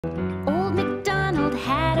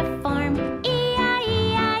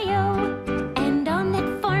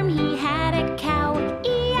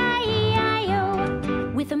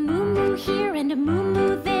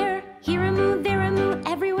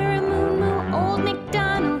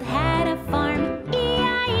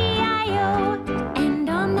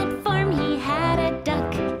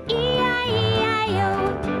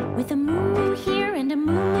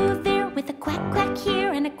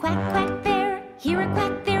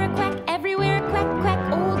there a quack, everywhere a quack, quack.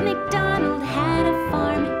 Old MacDonald had a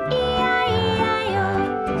farm,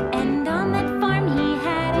 E-I-E-I-O. And on that farm he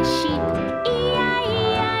had a sheep,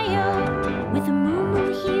 E-I-E-I-O. With a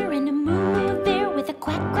moo-moo here and a moo-moo there, with a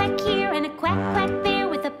quack, quack here and a quack, quack there,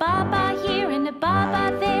 with a ba-ba here and a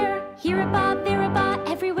ba-ba there. Here a ba, there a ba,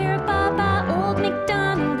 everywhere a ba-ba. Old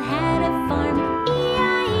MacDonald had a farm,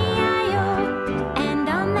 E-I-E-I-O. And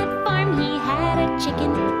on that farm he had a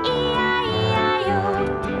chicken,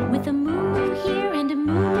 E-I-E-I-O. With a moo-moo here and a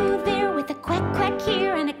moo-moo there, with a quack, quack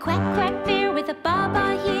here and a quack, quack there, with a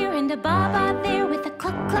ba-ba here and a ba-ba there, with a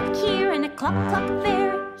cluck, cluck here and a cluck, cluck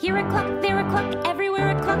there. Here a cluck, there a cluck,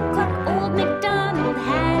 everywhere a cluck, cluck. Old MacDonald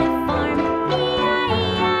had